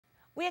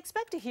We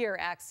expect to hear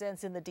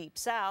accents in the Deep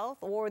South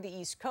or the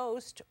East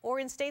Coast or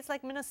in states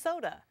like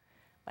Minnesota.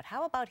 But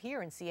how about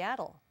here in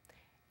Seattle?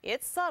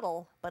 It's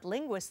subtle, but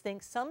linguists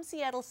think some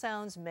Seattle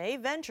sounds may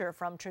venture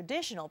from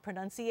traditional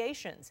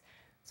pronunciations.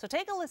 So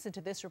take a listen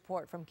to this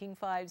report from King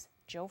 5's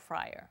Joe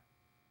Fryer.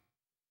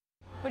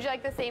 Would you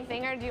like the same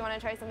thing, or do you want to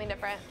try something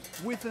different?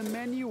 With a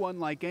menu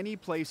unlike any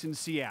place in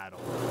Seattle.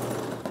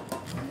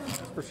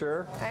 For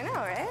sure. I know,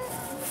 right?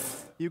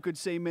 You could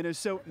say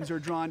Minnesotans are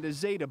drawn to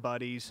Zeta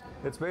Buddies.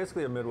 It's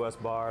basically a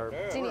Midwest bar.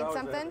 Do you need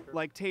something?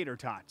 Like tater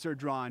tots are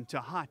drawn to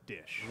Hot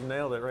Dish. You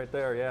nailed it right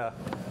there, yeah.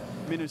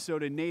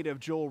 Minnesota native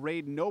Joel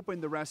Radin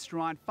opened the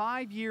restaurant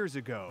 5 years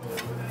ago.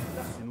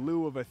 In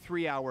lieu of a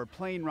 3-hour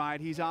plane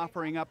ride, he's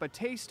offering up a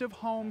taste of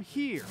home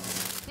here.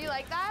 Do you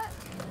like that?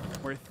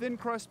 Where thin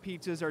crust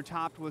pizzas are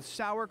topped with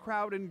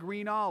sauerkraut and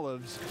green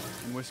olives,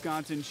 and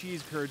Wisconsin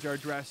cheese curds are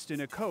dressed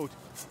in a coat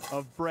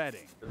of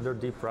breading. They're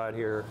deep fried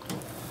here.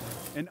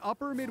 An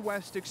upper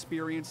Midwest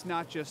experience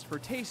not just for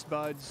taste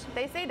buds,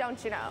 They say,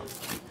 don't you know?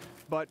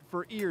 but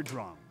for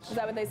eardrums. Is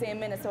that what they say in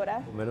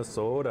Minnesota?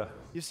 Minnesota.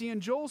 You see,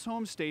 in Joel's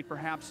home state,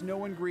 perhaps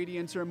no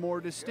ingredients are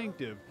more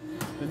distinctive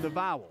than the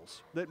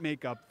vowels that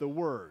make up the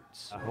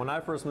words. When I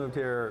first moved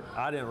here,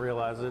 I didn't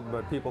realize it,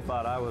 but people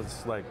thought I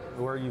was like,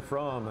 where are you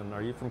from? And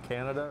are you from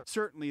Canada?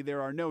 Certainly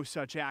there are no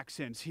such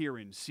accents here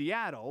in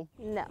Seattle,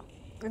 No.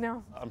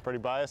 No. I'm pretty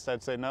biased.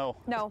 I'd say no.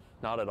 No.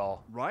 Not at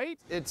all. right?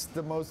 It's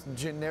the most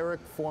generic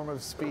form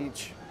of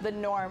speech, The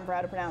norm for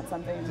how to pronounce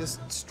something, just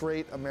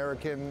straight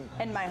American.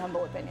 in my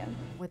humble opinion.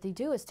 What they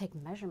do is take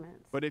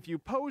measurements. But if you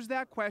pose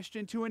that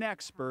question to an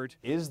expert,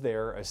 Is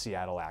there a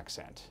Seattle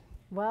accent?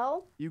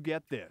 Well, you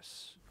get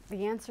this.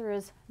 the answer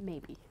is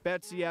maybe.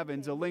 Betsy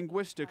Evans, a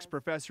linguistics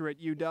professor at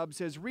UW,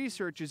 says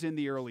research is in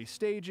the early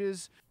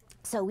stages,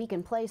 So we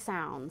can play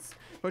sounds.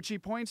 but she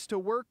points to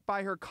work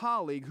by her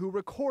colleague who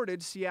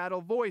recorded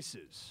Seattle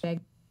voices.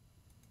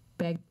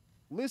 Beg.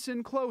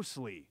 Listen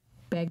closely.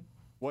 Beg.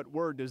 What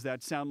word does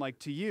that sound like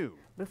to you?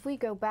 But if we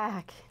go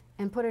back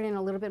and put it in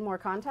a little bit more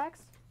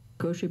context,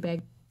 Grocery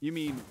bag. You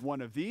mean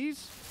one of these?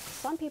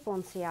 some people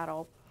in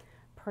Seattle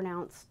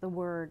pronounce the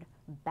word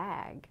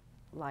bag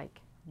like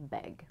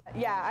beg.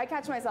 Yeah, I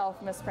catch myself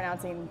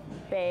mispronouncing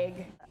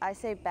bag. I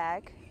say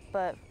bag,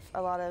 but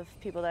a lot of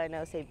people that I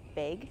know say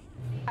bag.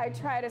 I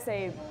try to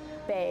say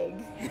bag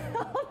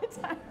all the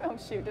time. Oh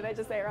shoot, did I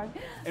just say it wrong?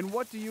 And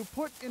what do you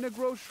put in a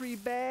grocery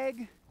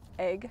bag?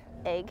 Egg.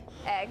 Egg.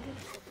 Egg.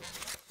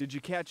 Did you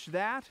catch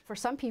that? For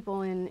some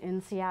people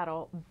in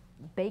Seattle,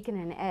 bacon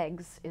and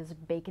eggs is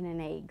bacon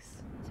and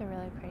eggs. It's a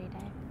really pretty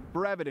day.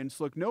 For evidence,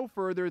 look no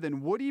further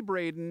than Woody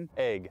Braden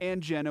Egg.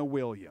 and Jenna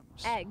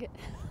Williams. Egg.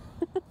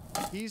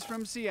 He's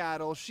from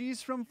Seattle,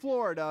 she's from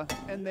Florida,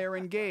 and they're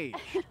engaged.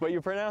 But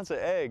you pronounce it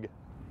egg.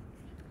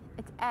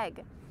 It's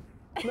egg.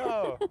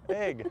 No,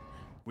 egg.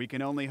 We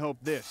can only hope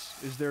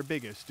this is their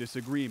biggest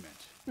disagreement.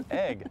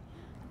 Egg.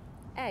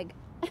 Egg.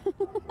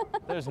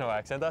 There's no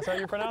accent. That's how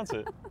you pronounce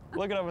it.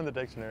 Look it up in the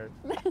dictionary.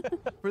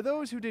 For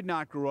those who did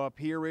not grow up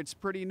here, it's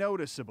pretty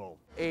noticeable,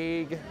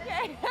 Egg.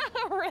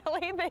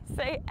 Really? They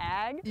say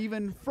egg?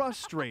 even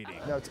frustrating.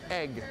 No, it's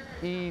egg.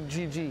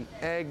 E-G-G.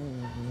 Egg.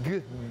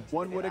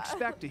 One would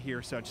expect to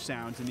hear such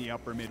sounds in the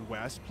upper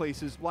Midwest,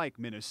 places like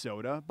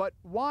Minnesota, but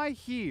why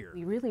here?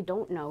 We really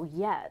don't know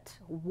yet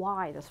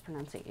why this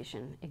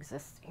pronunciation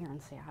exists here in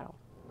Seattle.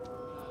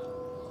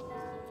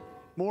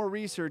 More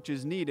research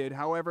is needed.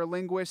 However,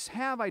 linguists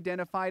have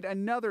identified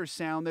another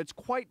sound that's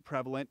quite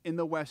prevalent in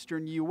the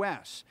western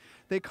U.S.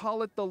 They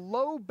call it the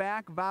low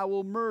back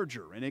vowel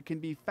merger, and it can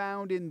be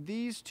found in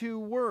these two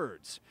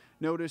words.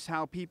 Notice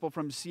how people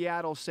from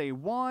Seattle say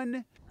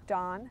one,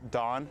 Dawn.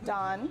 Dawn.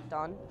 Dawn.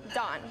 Dawn.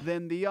 Dawn.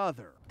 then the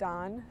other.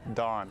 Dawn.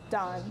 Dawn.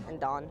 Dawn. And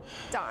dawn.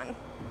 Dawn.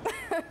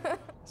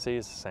 See,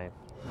 it's the same.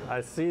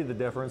 I see the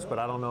difference, but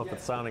I don't know if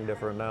it's sounding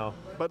different now.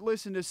 But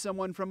listen to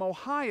someone from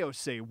Ohio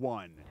say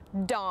one,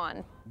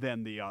 Dawn.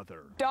 then the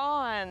other.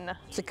 Dawn.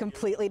 It's a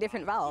completely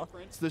different vowel.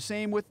 It's the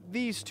same with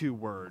these two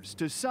words.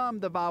 To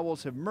some, the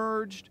vowels have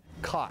merged,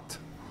 Caught.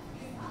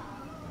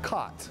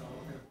 Caught.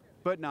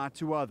 but not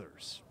to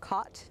others.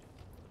 Caught.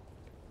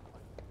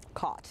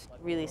 Caught.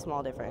 Really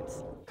small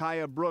difference.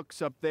 Kaya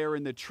Brooks up there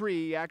in the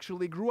tree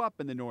actually grew up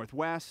in the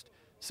Northwest.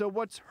 So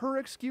what's her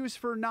excuse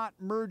for not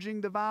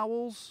merging the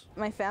vowels?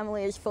 My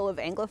family is full of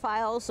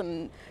Anglophiles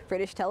and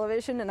British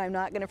television, and I'm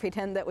not going to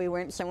pretend that we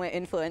weren't somewhat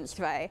influenced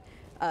by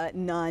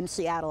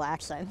non-Seattle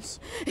accents.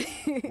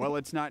 Well,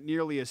 it's not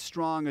nearly as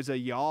strong as a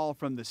y'all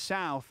from the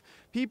South.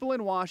 People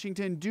in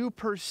Washington do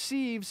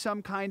perceive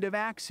some kind of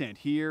accent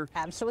here,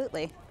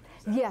 Absolutely.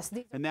 Yes,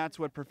 and that's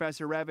what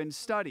Professor Evans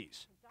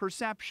studies,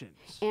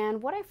 perceptions.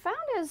 and what I found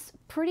is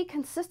pretty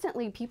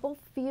consistently people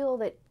feel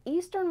that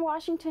Eastern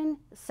Washington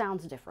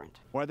sounds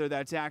different. Whether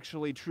that's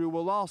actually true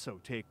will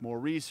also take more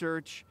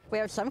research. We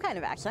have some kind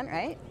of accent,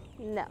 right?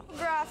 No.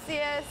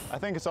 Gracias. I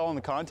think it's all in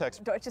the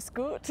context. Deutsch ist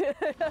gut.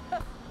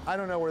 I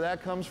don't know where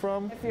that comes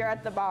from. If you're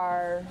at the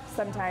bar,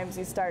 sometimes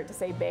you start to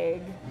say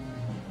big.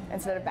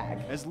 instead of bag.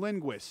 As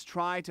linguists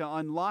try to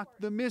unlock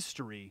the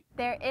mystery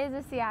There is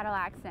a Seattle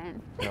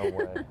accent. No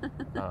way.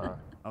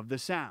 of the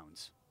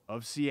sounds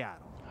of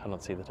Seattle. I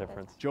don't see the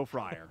difference. Joe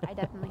Fryer, I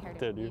definitely heard it.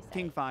 Did you?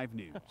 King 5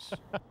 News.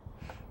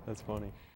 That's funny.